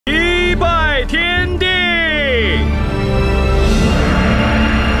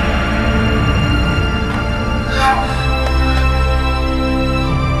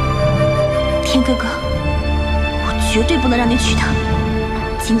绝对不能让你娶她。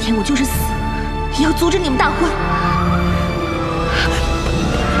今天我就是死，也要阻止你们大婚。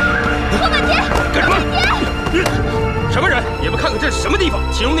花满天，干什么？什么人？你们看看这是什么地方，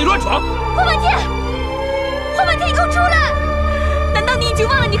岂容你乱闯！花满天，花满天，你给我出来！难道你已经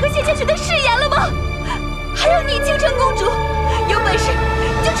忘了你和谢千雪的誓言了吗？还有你京城公主，有本事你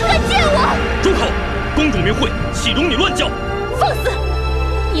就出来见我！住口！公主名讳，岂容你乱叫！放肆！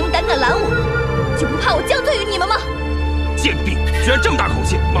你们胆敢拦我，就不怕我降罪于你们吗？贱婢，居然这么大口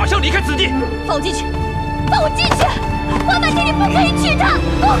气！马上离开此地！放我进去！放我进去！花满天，你不可以娶她，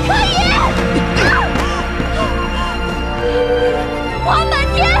不可以！花满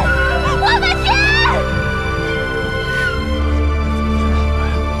天，花满天！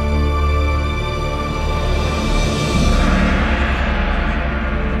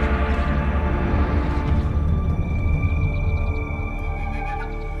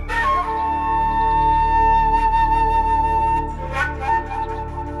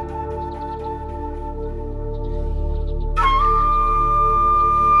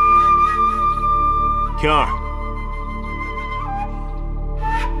天儿，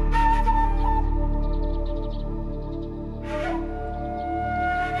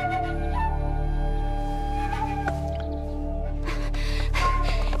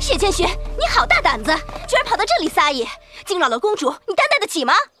谢千雪，你好大胆子，居然跑到这里撒野！惊扰了公主，你担待得起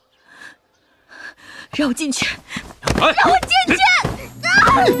吗？让我进去！让我进去！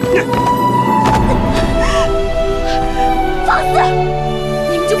放肆！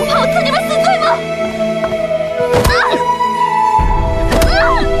你们就不怕我赐你们死罪吗？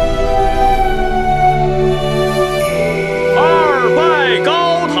二拜高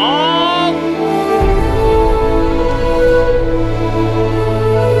堂。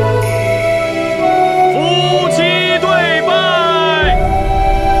夫妻对拜。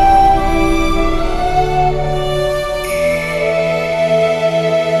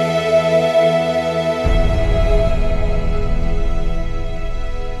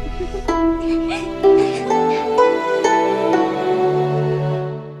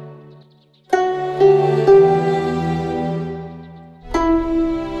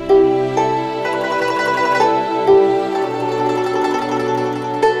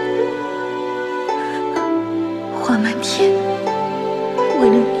花满天，为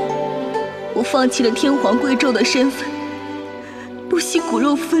了你，我放弃了天皇贵胄的身份，不惜骨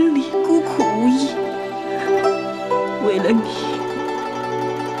肉分离，孤苦无依。为了你，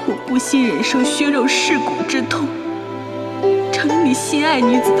我不惜忍受血肉噬骨之痛，成了你心爱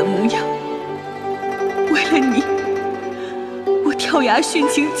女子的模样。为了你，我跳崖殉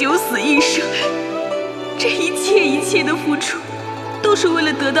情，九死一生。这一切的付出，都是为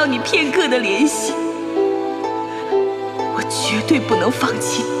了得到你片刻的怜惜。我绝对不能放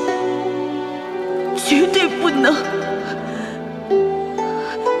弃你，绝对不能！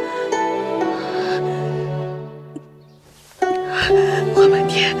花满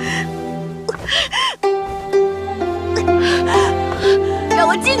天，让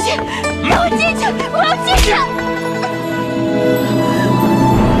我进去！让我进去！我要进去！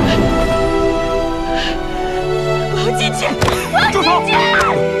我要进去！我要进去！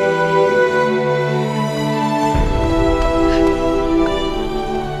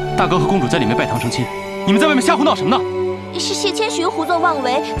大哥和公主在里面拜堂成亲，你们在外面瞎胡闹什么呢？是谢千寻胡作妄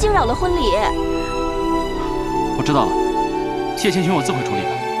为，惊扰了婚礼。我知道了，谢千寻我自会处理的。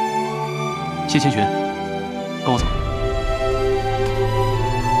谢千寻，跟我走。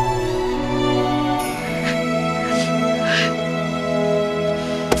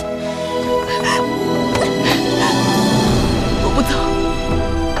我不走，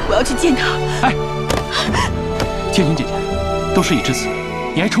我要去见他。哎，千寻姐姐，都事已至此，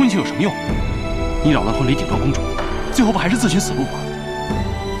你还冲进去有什么用？你扰乱婚礼，顶撞公主，最后不还是自寻死路吗？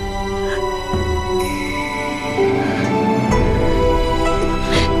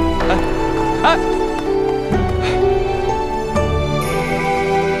哎，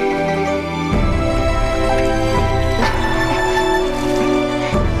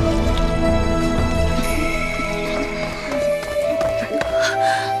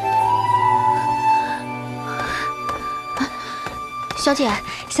小姐，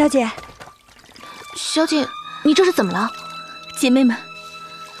小姐，小姐，你这是怎么了？姐妹们，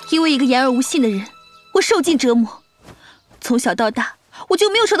因为一个言而无信的人，我受尽折磨。从小到大，我就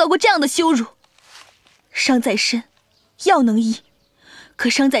没有受到过这样的羞辱。伤在身，药能医；可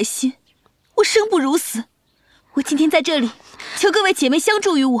伤在心，我生不如死。我今天在这里，求各位姐妹相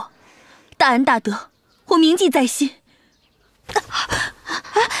助于我。大恩大德，我铭记在心。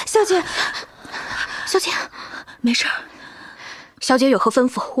小姐，小姐，没事儿。小姐有何吩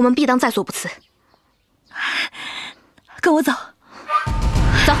咐，我们必当在所不辞。跟我走。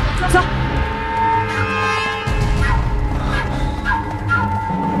走走。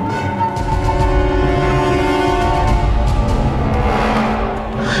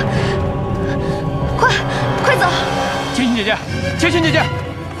快走！千寻姐姐，千寻姐姐，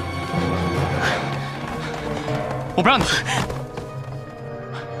我不让你去。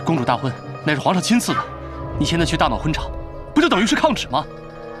公主大婚乃是皇上亲赐的，你现在去大闹婚场，不就等于是抗旨吗？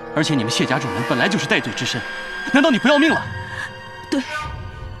而且你们谢家众人本来就是戴罪之身，难道你不要命了？对，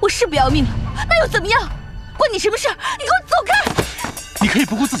我是不要命了，那又怎么样？关你什么事？你给我走开！你可以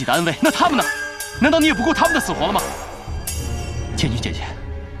不顾自己的安危，那他们呢？难道你也不顾他们的死活了吗？千寻姐姐，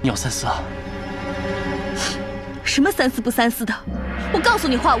你要三思啊！什么三思不三思的？我告诉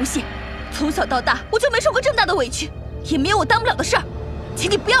你，华无谢，从小到大我就没受过这么大的委屈，也没有我当不了的事儿，请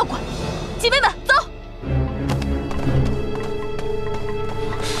你不要管。姐妹们，走！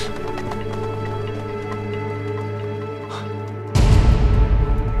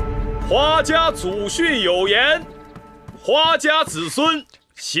花家祖训有言：花家子孙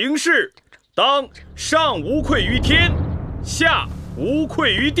行事，当上无愧于天，下无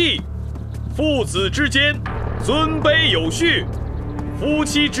愧于地。父子之间尊卑有序，夫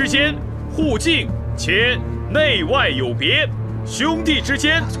妻之间互敬且内外有别，兄弟之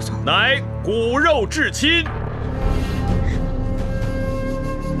间乃骨肉至亲。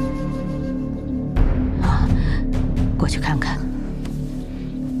过去看看。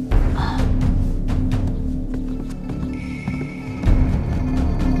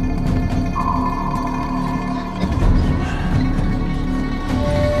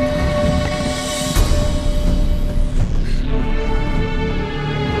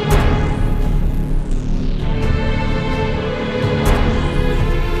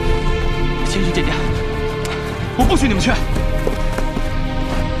不许你们去！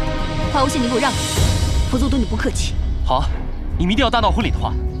华无谢，你给我让开，否则我对你不客气。好，你们一定要大闹婚礼的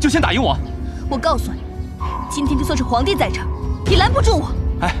话，就先打赢我。我告诉你，今天就算是皇帝在这儿，也拦不住我。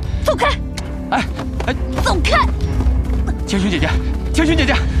哎，走开！哎，走开！千寻姐姐，千寻姐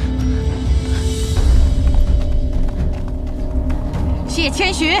姐，谢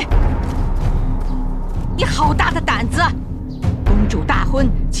千寻，你好大的胆子！公主大婚，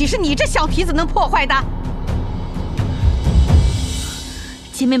岂是你这小蹄子能破坏的？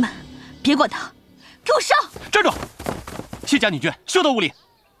姐妹们，别管他，给我上！站住！谢家女眷休得无礼！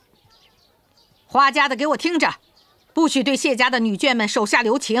花家的，给我听着，不许对谢家的女眷们手下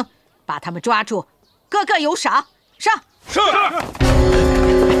留情，把他们抓住，个个有赏。上！是。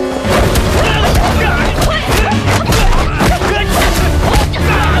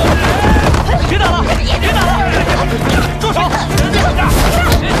别打了！别打了！住手！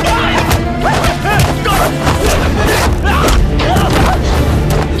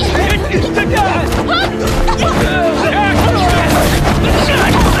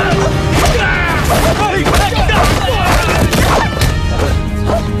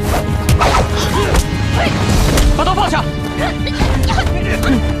把刀放下！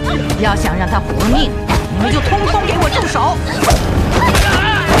要想让他活命，你们就通通给我住手！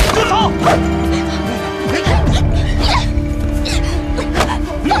住手！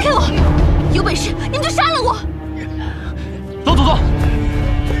放开我！有本事你们就杀了我！老祖宗，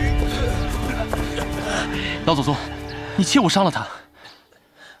老祖宗，你切勿伤了他。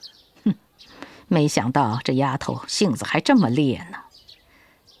哼，没想到这丫头性子还这么烈呢。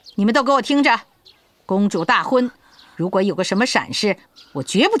你们都给我听着，公主大婚，如果有个什么闪失，我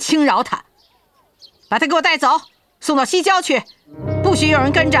绝不轻饶她。把她给我带走，送到西郊去，不许有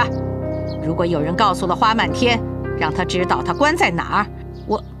人跟着。如果有人告诉了花满天，让他知道他关在哪儿，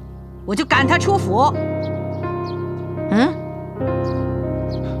我就赶他出府。嗯，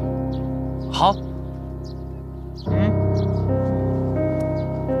好。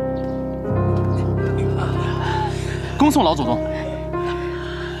恭送老祖宗。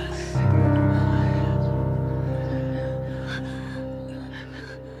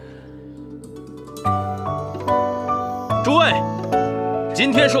诸位，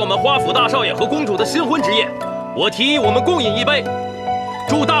今天是我们花府大少爷和公主的新婚之夜，我提议我们共饮一杯，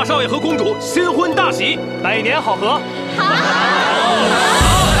祝大少爷和公主新婚大喜，百年好合。好。